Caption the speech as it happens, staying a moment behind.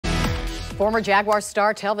Former Jaguars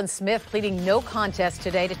star Telvin Smith pleading no contest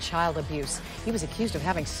today to child abuse. He was accused of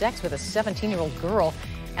having sex with a 17-year-old girl.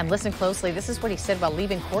 And listen closely, this is what he said about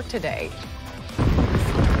leaving court today.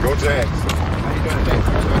 Go Jags. How you doing today?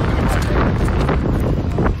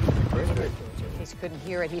 In case you couldn't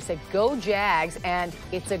hear it, he said, "Go Jags," and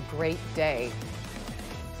it's a great day.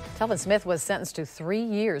 Telvin Smith was sentenced to 3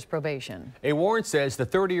 years probation. A warrant says the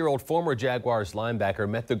 30-year-old former Jaguars linebacker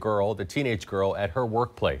met the teenage girl, at her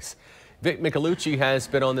workplace. Vic Micolucci has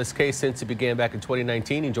been on this case since it began back in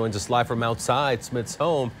 2019. He joins us live from outside Smith's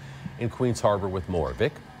home in Queens Harbor with more.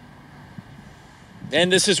 Vic?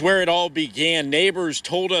 And this is where it all began. Neighbors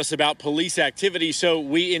told us about police activity, so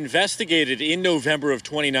we investigated in November of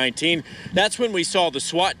 2019. That's when we saw the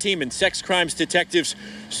SWAT team and sex crimes detectives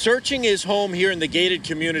searching his home here in the gated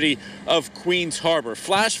community of Queens Harbor.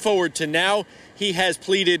 Flash forward to now, he has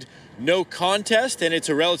pleaded no contest, and it's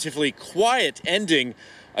a relatively quiet ending,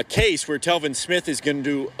 a case where Telvin Smith is going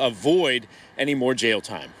to avoid any more jail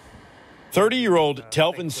time. 30-year-old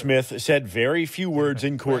Telvin Smith said very few words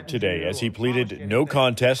in court today as he pleaded no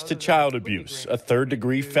contest to child abuse, a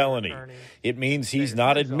third-degree felony. It means he's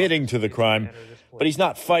not admitting to the crime, but he's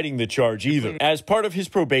not fighting the charge either. As part of his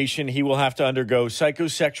probation, he will have to undergo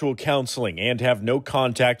psychosexual counseling and have no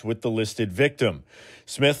contact with the listed victim.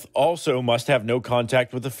 Smith also must have no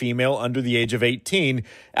contact with a female under the age of 18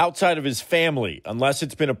 outside of his family, unless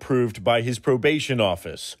it's been approved by his probation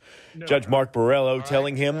office. Judge Mark Borrello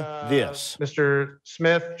telling him this. Mr.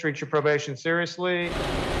 Smith, treat your probation seriously.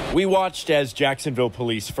 We watched as Jacksonville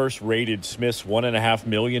police first raided Smith's $1.5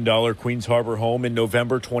 million Queens Harbor home in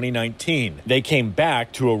November 2019. They came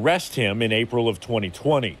back to arrest him in April of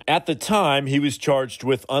 2020. At the time, he was charged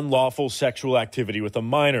with unlawful sexual activity with a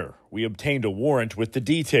minor. We obtained a warrant with the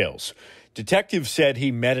details. Detectives said he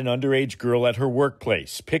met an underage girl at her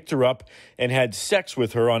workplace, picked her up, and had sex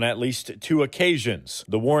with her on at least 2 occasions.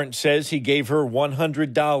 The warrant says he gave her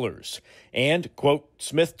 $100. And, quote,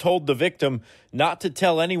 Smith told the victim not to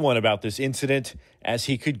tell anyone about this incident as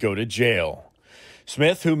he could go to jail.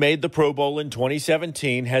 Smith, who made the Pro Bowl in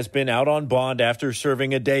 2017, has been out on bond after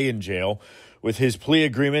serving a day in jail. With his plea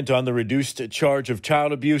agreement on the reduced charge of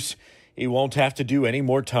child abuse, he won't have to do any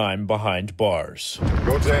more time behind bars.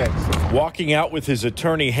 Go Jags. Walking out with his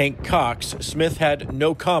attorney, Hank Cox, Smith had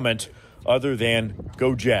no comment other than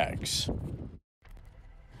go Jags.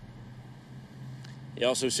 He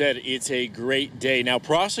also said it's a great day. Now,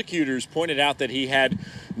 prosecutors pointed out that he had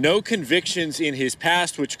no convictions in his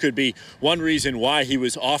past, which could be one reason why he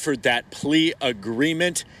was offered that plea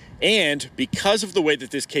agreement. And because of the way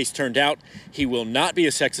that this case turned out, he will not be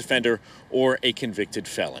a sex offender or a convicted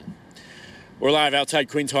felon. We're live outside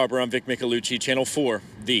Queens Harbor. I'm Vic Micolucci, Channel 4,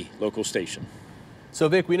 the local station. So,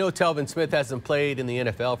 Vic, we know Telvin Smith hasn't played in the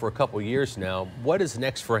NFL for a couple years now. What is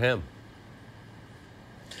next for him?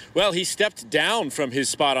 Well, he stepped down from his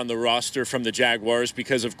spot on the roster from the Jaguars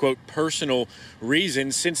because of, quote, personal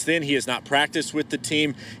reasons. Since then, he has not practiced with the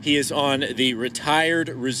team. He is on the retired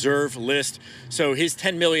reserve list. So his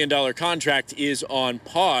 $10 million contract is on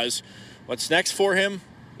pause. What's next for him?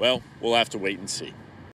 Well, we'll have to wait and see.